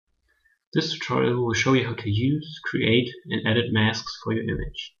This tutorial will show you how to use, create, and edit masks for your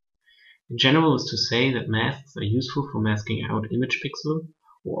image. In general is to say that masks are useful for masking out image pixel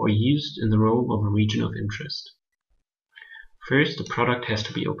or are used in the role of a region of interest. First, the product has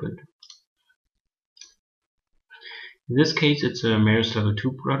to be opened. In this case it's a Maris Level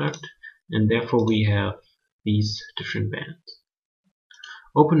 2 product, and therefore we have these different bands.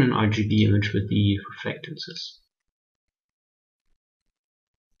 Open an RGB image with the reflectances.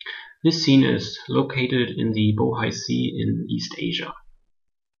 This scene is located in the Bohai Sea in East Asia.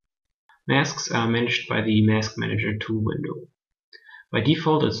 Masks are managed by the Mask Manager tool window. By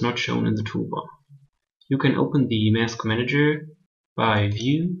default it's not shown in the toolbar. You can open the Mask Manager by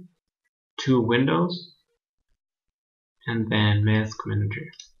View, Tool Windows, and then Mask Manager.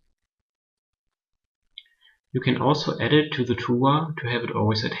 You can also add it to the toolbar to have it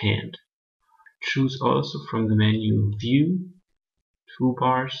always at hand. Choose also from the menu View,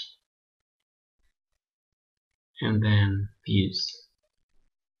 Toolbars, and then Views.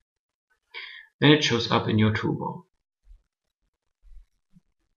 Then it shows up in your toolbar.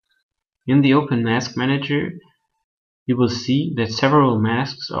 In the Open Mask Manager, you will see that several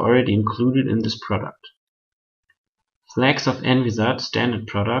masks are already included in this product. Flags of Envisat standard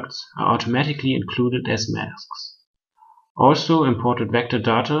products are automatically included as masks. Also, imported vector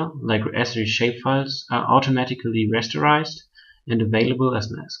data like Esri shapefiles are automatically rasterized and available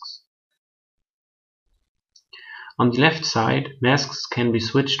as masks. On the left side, masks can be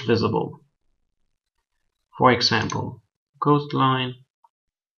switched visible. For example, coastline,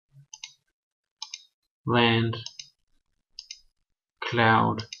 land,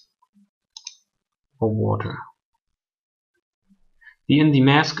 cloud, or water. The in the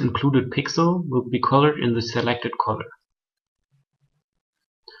mask included pixel will be colored in the selected color.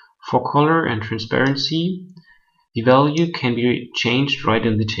 For color and transparency, the value can be changed right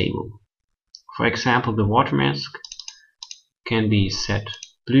in the table. For example, the water mask can be set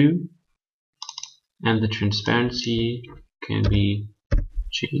blue and the transparency can be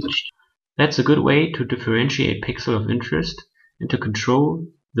changed. That's a good way to differentiate pixel of interest and to control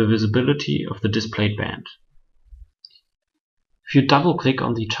the visibility of the displayed band. If you double-click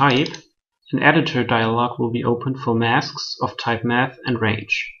on the type, an editor dialog will be opened for masks of type math and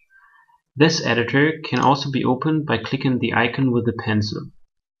range. This editor can also be opened by clicking the icon with the pencil.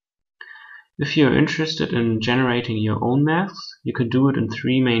 If you are interested in generating your own masks, you can do it in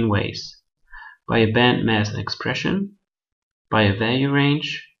three main ways: by a band math expression, by a value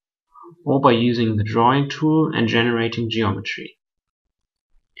range, or by using the drawing tool and generating geometry.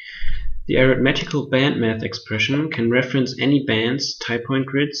 The arithmetical band math expression can reference any bands, type point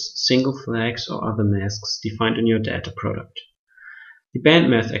grids, single flags, or other masks defined in your data product. The band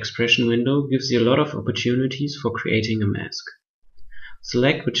math expression window gives you a lot of opportunities for creating a mask.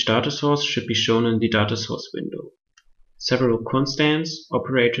 Select which data source should be shown in the data source window. Several constants,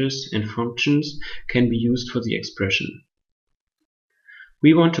 operators, and functions can be used for the expression.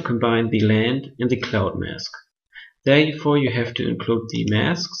 We want to combine the land and the cloud mask. Therefore you have to include the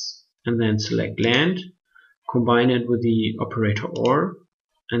masks and then select land, combine it with the operator OR,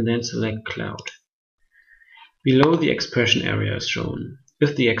 and then select cloud. Below the expression area is shown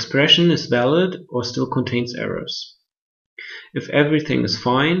if the expression is valid or still contains errors. If everything is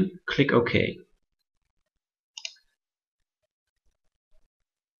fine, click OK.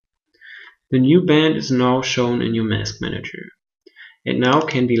 The new band is now shown in your Mask Manager. It now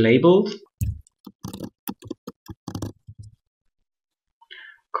can be labeled,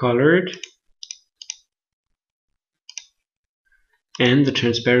 colored, and the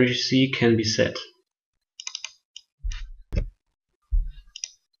transparency can be set.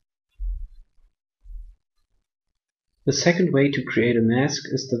 The second way to create a mask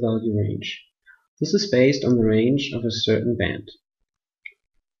is the value range. This is based on the range of a certain band.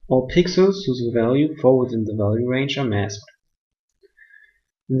 All pixels whose value fall within the value range are masked.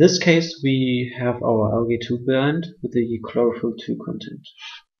 In this case we have our Algae2 band with the chlorophyll 2 content.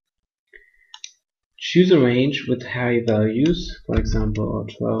 Choose a range with high values, for example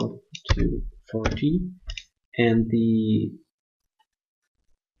 12 to 40, and the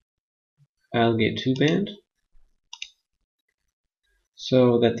Algae2 band,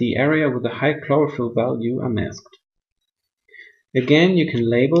 so that the area with the high chlorophyll value are masked. Again, you can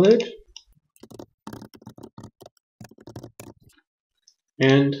label it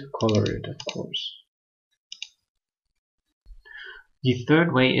and color it, of course. The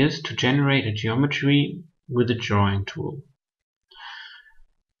third way is to generate a geometry with the drawing tool.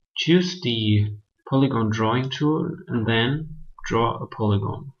 Choose the polygon drawing tool and then draw a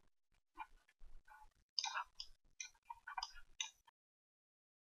polygon.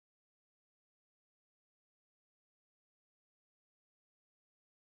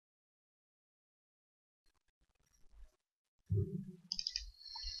 The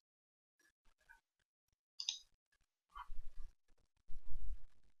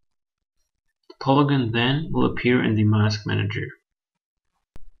polygon then will appear in the Mask Manager.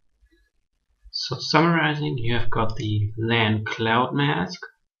 So summarizing, you have got the land cloud mask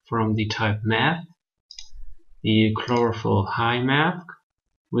from the type math, the chlorophyll high mask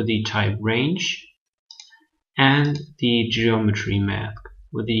with the type range, and the geometry mask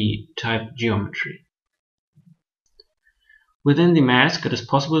with the type geometry. Within the mask, it is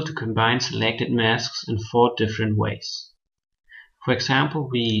possible to combine selected masks in 4 different ways. For example,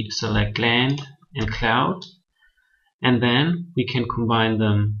 we select land and cloud, and then we can combine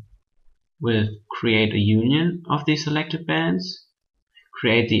them with create a union of the selected bands,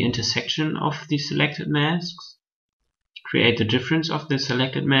 create the intersection of the selected masks, create the difference of the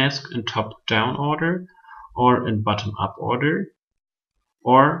selected mask in top-down order or in bottom-up order,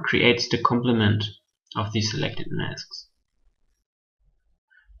 or creates the complement of the selected masks.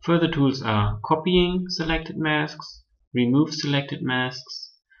 Further tools are copying selected masks, remove selected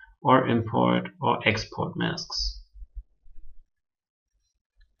masks, or import or export masks.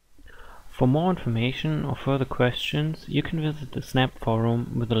 For more information or further questions, you can visit the Snap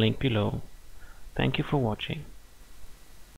forum with the link below. Thank you for watching.